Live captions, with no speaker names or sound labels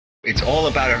It's all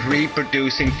about a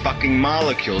reproducing fucking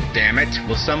molecule, damn it.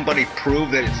 Will somebody prove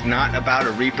that it's not about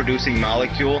a reproducing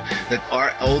molecule? That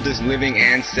our oldest living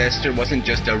ancestor wasn't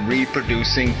just a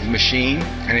reproducing machine?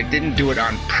 And it didn't do it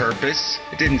on purpose?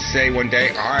 It didn't say one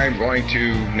day, I'm going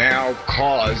to now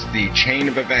cause the chain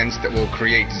of events that will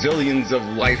create zillions of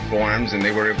life forms and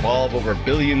they will evolve over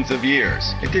billions of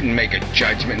years. It didn't make a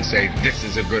judgment and say, this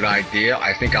is a good idea,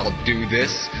 I think I'll do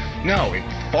this. No, it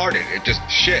farted. It just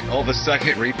shit. All of a sudden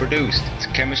it reproduced. Its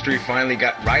chemistry finally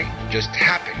got right. Just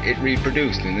happened. It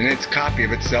reproduced. And then its copy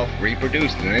of itself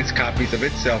reproduced. And then its copies of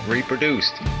itself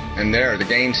reproduced. And there, the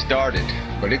game started.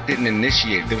 But it didn't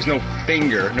initiate. There was no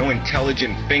finger, no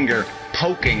intelligent finger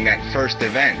poking that first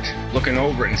event, looking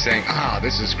over it and saying,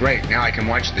 this is great. Now I can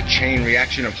watch the chain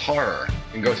reaction of horror.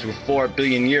 And go through 4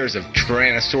 billion years of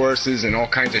tyrannosauruses and all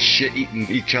kinds of shit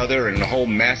eating each other and the whole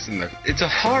mess. It's a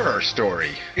horror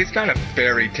story. It's not a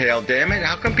fairy tale, damn it.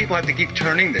 How come people have to keep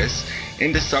turning this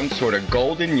into some sort of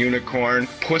golden unicorn,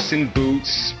 Puss in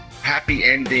Boots, happy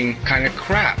ending kind of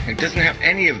crap? It doesn't have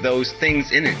any of those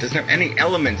things in it. It doesn't have any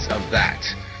elements of that.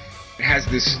 It has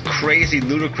this crazy,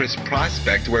 ludicrous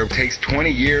prospect where it takes 20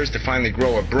 years to finally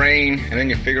grow a brain, and then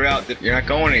you figure out that you're not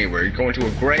going anywhere. You're going to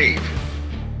a grave.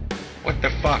 What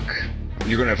the fuck?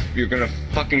 You're gonna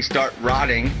fucking start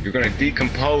rotting. You're gonna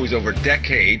decompose over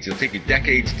decades. It'll take you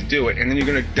decades to do it, and then you're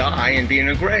gonna die and be in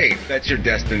a grave. That's your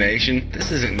destination.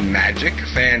 This isn't magic,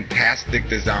 fantastic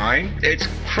design. It's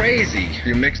crazy.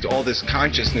 You mixed all this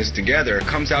consciousness together, it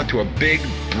comes out to a big,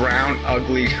 brown,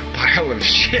 ugly pile of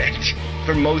shit.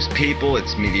 For most people,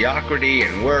 it's mediocrity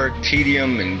and work,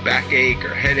 tedium and backache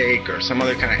or headache or some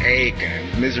other kind of ache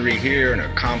and misery here and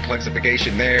a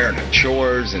complexification there and a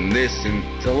chores and this, and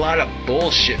it's a lot of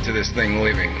bullshit to this thing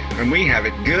living. And we have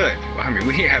it good. I mean,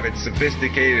 we have it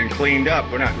sophisticated and cleaned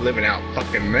up. We're not living out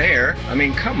fucking there. I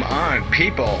mean, come on,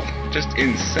 people. Just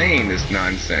insane, this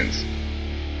nonsense.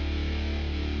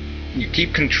 You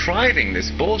keep contriving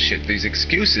this bullshit, these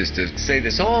excuses to say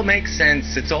this all makes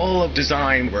sense, it's all of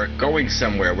design, we're going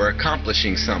somewhere, we're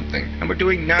accomplishing something. And we're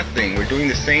doing nothing, we're doing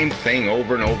the same thing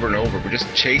over and over and over. We're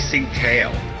just chasing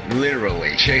tail,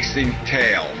 literally chasing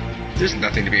tail. There's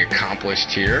nothing to be accomplished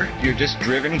here. You're just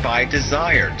driven by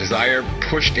desire. Desire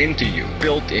pushed into you,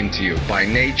 built into you by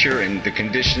nature and the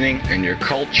conditioning and your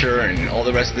culture and all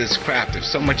the rest of this crap. There's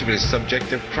so much of it is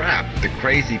subjective crap. The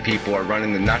crazy people are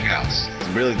running the nut house. It's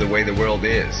really the way the world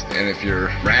is. And if you're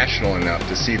rational enough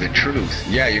to see the truth,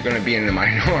 yeah, you're going to be in the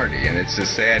minority. And it's a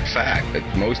sad fact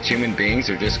that most human beings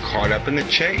are just caught up in the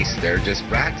chase. They're just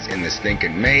rats in the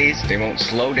stinking maze. They won't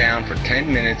slow down for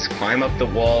 10 minutes, climb up the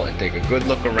wall, and take a good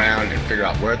look around and figure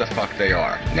out where the fuck they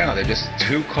are. No, they're just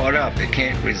too caught up. They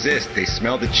can't resist. They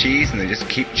smell the cheese and they just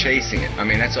keep chasing it. I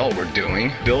mean, that's all we're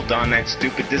doing. Built on that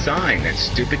stupid design, that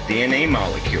stupid DNA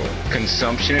molecule.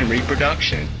 Consumption and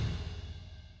reproduction.